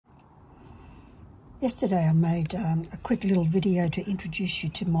Yesterday I made a quick little video to introduce you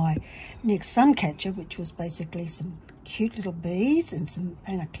to my next Suncatcher, which was basically some cute little bees and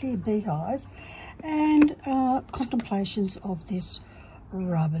a clear beehive, and contemplations of this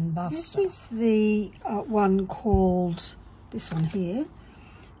rub and buff stuff. This is the one called, this one here,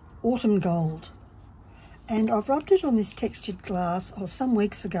 Autumn Gold. And I've rubbed it on this textured glass some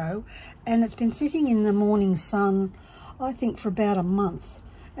weeks ago, and it's been sitting in the morning sun, I think, for about a month.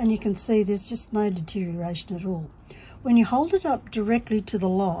 And you can see there's just no deterioration at all. When you hold it up directly to the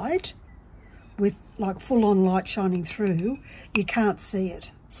light, with like full-on light shining through, you can't see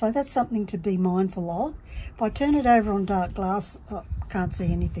it. So that's something to be mindful of. If I turn it over on dark glass, I can't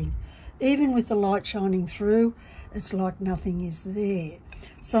see anything. Even with the light shining through, it's like nothing is there.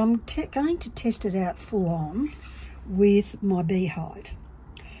 So I'm going to test it out full-on with my beehive.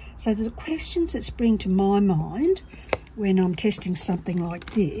 So the questions that spring to my mind when I'm testing something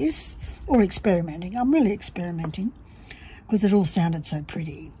like this, or experimenting, I'm really experimenting because it all sounded so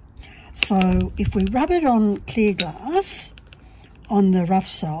pretty. So if we rub it on clear glass on the rough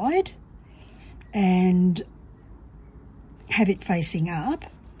side and have it facing up,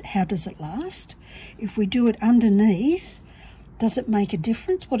 how does it last? If we do it underneath, does it make a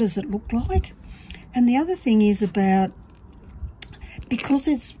difference? What does it look like? And the other thing is about, because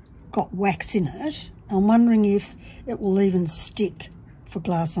it's got wax in it, I'm wondering if it will even stick for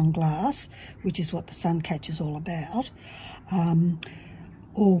glass on glass, which is what the Suncatcher is all about,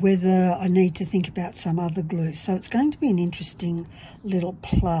 or whether I need to think about some other glue. So it's going to be an interesting little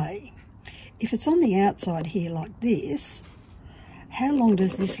play. If it's on the outside here like this, how long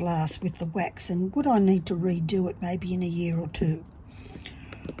does this last with the wax, and would I need to redo it maybe in a year or two?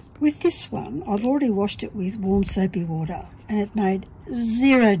 With this one, I've already washed it with warm soapy water and it made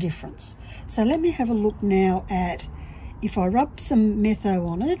zero difference. So let me have a look now at, if I rub some metho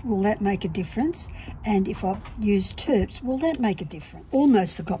on it, will that make a difference? And if I use terps, will that make a difference?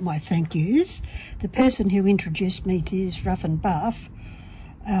 Almost forgot my thank yous. The person who introduced me to this rub and buff,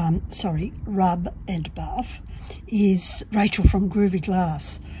 is Rachel from Groovy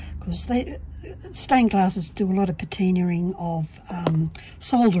Glass, because stained glasses do a lot of patinaing of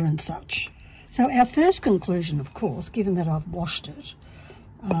solder and such. So our first conclusion, of course, given that I've washed it,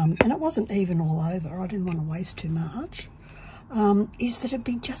 and it wasn't even all over, I didn't want to waste too much, is that it'd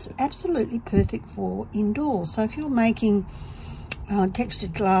be just absolutely perfect for indoors. So if you're making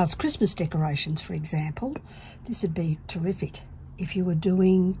textured glass Christmas decorations, for example, this would be terrific. If you were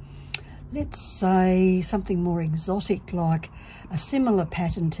doing, let's say, something more exotic, like a similar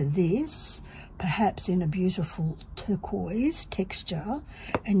pattern to this, perhaps in a beautiful turquoise texture,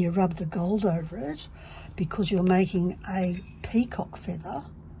 and you rub the gold over it because you're making a peacock feather,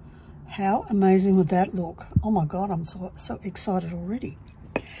 how amazing would that look? Oh my God, I'm so excited already.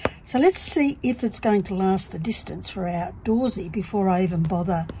 So let's see if it's going to last the distance for outdoorsy before I even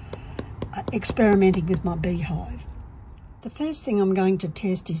bother experimenting with my beehive. The first thing I'm going to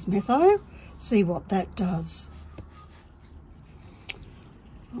test is metho, see what that does.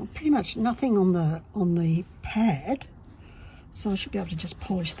 Well, pretty much nothing on the pad, so I should be able to just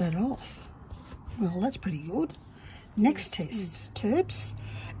polish that off. Well, that's pretty good. Next test is terps,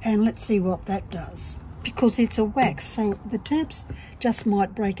 and let's see what that does, because it's a wax, so the terps just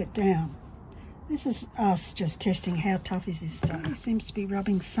might break it down. This is us just testing how tough is this stuff. It seems to be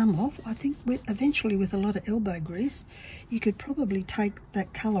rubbing some off. I think eventually with a lot of elbow grease, you could probably take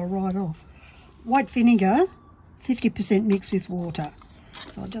that colour right off. White vinegar, 50% mixed with water.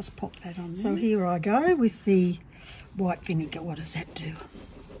 So I'll just pop that on there. So here I go with the white vinegar. What does that do?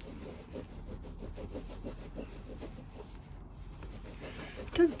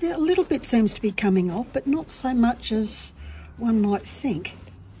 A little bit seems to be coming off, but not so much as one might think.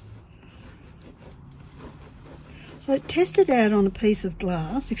 So test it out on a piece of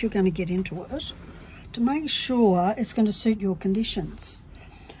glass if you're going to get into it, to make sure it's going to suit your conditions.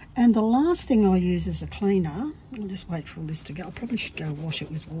 And the last thing I use is a cleaner. I'll just wait for all this to go. I probably should go wash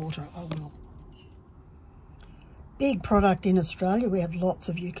it with water. I will. Big product in Australia. We have lots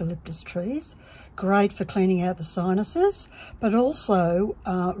of eucalyptus trees. Great for cleaning out the sinuses, but also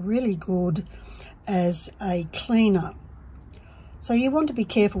really good as a cleaner. So you want to be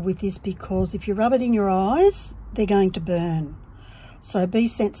careful with this, because if you rub it in your eyes, they're going to burn. So be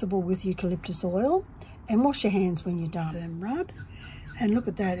sensible with eucalyptus oil, and wash your hands when you're done. Firm rub. And look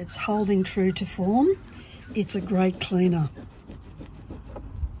at that, it's holding true to form. It's a great cleaner.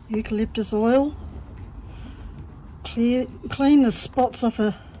 Eucalyptus oil, clean the spots off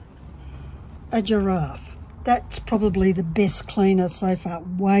a giraffe. That's probably the best cleaner so far,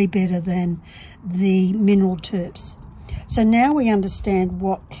 way better than the mineral terps. So now we understand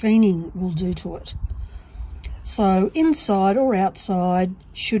what cleaning will do to it. So inside or outside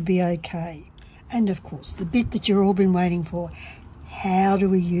should be okay. And of course, the bit that you've all been waiting for, how do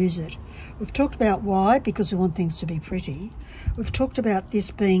we use it? We've talked about why, because we want things to be pretty. We've talked about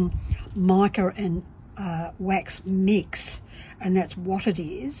this being mica and wax mix, and that's what it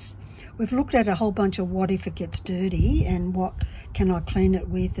is. We've looked at a whole bunch of what if it gets dirty and what can I clean it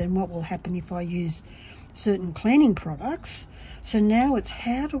with and what will happen if I use certain cleaning products. So now it's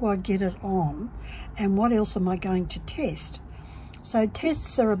how do I get it on and what else am I going to test? So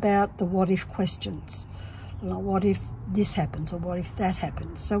tests are about the what if questions. Like what if this happens or what if that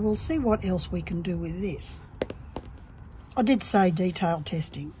happens? So we'll see what else we can do with this. I did say detailed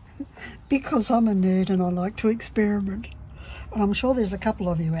testing because I'm a nerd and I like to experiment. And I'm sure there's a couple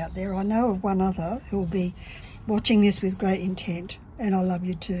of you out there. I know of one other who will be watching this with great intent, and I love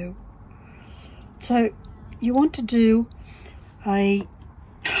you too. So you want to do a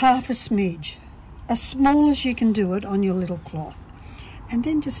half a smidge, as small as you can do it on your little cloth, and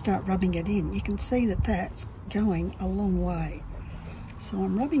then just start rubbing it in. You can see that that's going a long way. So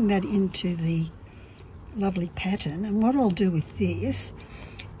I'm rubbing that into the lovely pattern, and what I'll do with this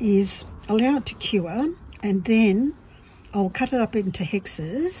is allow it to cure, and then I'll cut it up into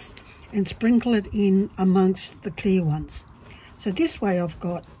hexes and sprinkle it in amongst the clear ones. So this way I've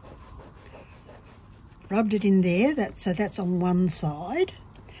got rubbed it in there, so that's on one side.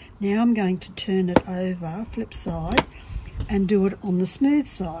 Now I'm going to turn it over, flip side, and do it on the smooth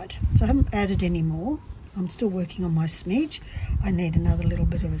side. So I haven't added any more. I'm still working on my smidge. I need another little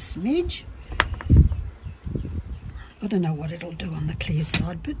bit of a smidge. I don't know what it'll do on the clear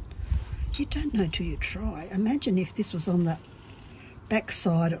side, but you don't know till you try. Imagine if this was on the back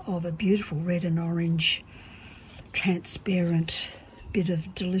side of a beautiful red and orange transparent bit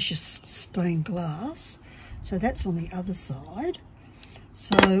of delicious stained glass. So that's on the other side.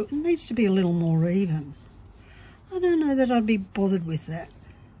 So it needs to be a little more even. I don't know that I'd be bothered with that.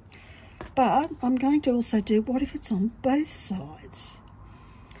 But I'm going to also do what if it's on both sides.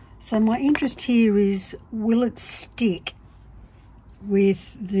 So my interest here is, will it stick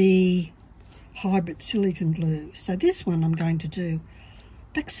with the hybrid silicone glue? So this one I'm going to do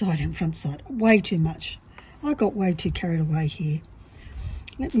backside and front side. Way too much. I got way too carried away here.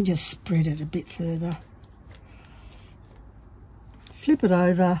 Let me just spread it a bit further. Flip it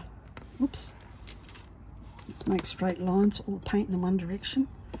over. Oops. Let's make straight lines, all the paint in one direction.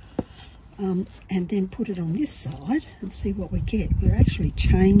 And then put it on this side and see what we get. We're actually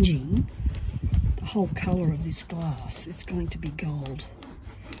changing the whole colour of this glass. It's going to be gold.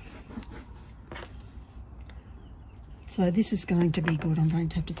 So this is going to be good. I'm going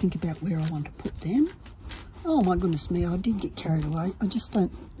to have to think about where I want to put them. Oh my goodness me, I did get carried away. I just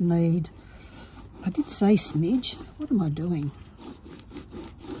don't need, I did say smidge. What am I doing?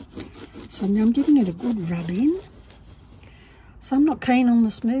 So now I'm giving it a good rub in. So I'm not keen on the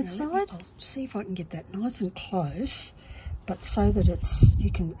smooth side. I'll see if I can get that nice and close, but so that it's,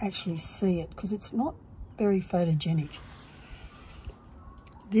 you can actually see it, because it's not very photogenic.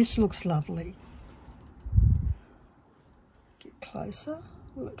 This looks lovely. Get closer,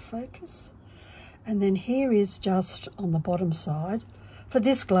 will it focus? And then here is just on the bottom side. For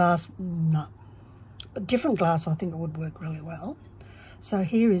this glass, no. But different glass, I think it would work really well. So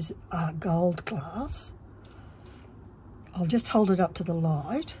here is gold glass. I'll just hold it up to the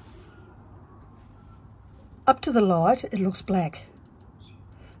light. Up to the light, it looks black.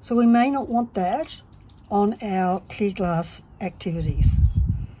 So we may not want that on our clear glass activities.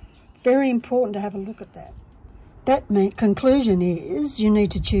 Very important to have a look at that. That conclusion is you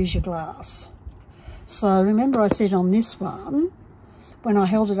need to choose your glass. So remember I said on this one, when I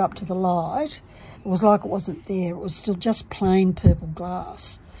held it up to the light, it was like it wasn't there. It was still just plain purple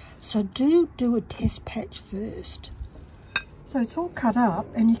glass. So do a test patch first. So it's all cut up,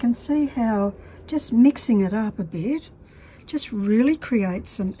 and you can see how just mixing it up a bit just really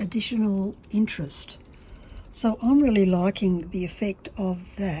creates some additional interest. So I'm really liking the effect of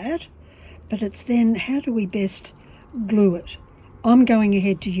that, but it's then how do we best glue it? I'm going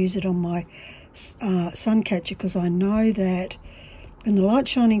ahead to use it on my Suncatcher because I know that when the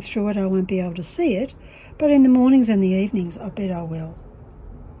light's shining through it I won't be able to see it, but in the mornings and the evenings I bet I will.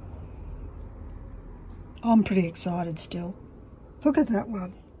 I'm pretty excited still. Look at that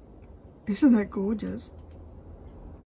one. Isn't that gorgeous?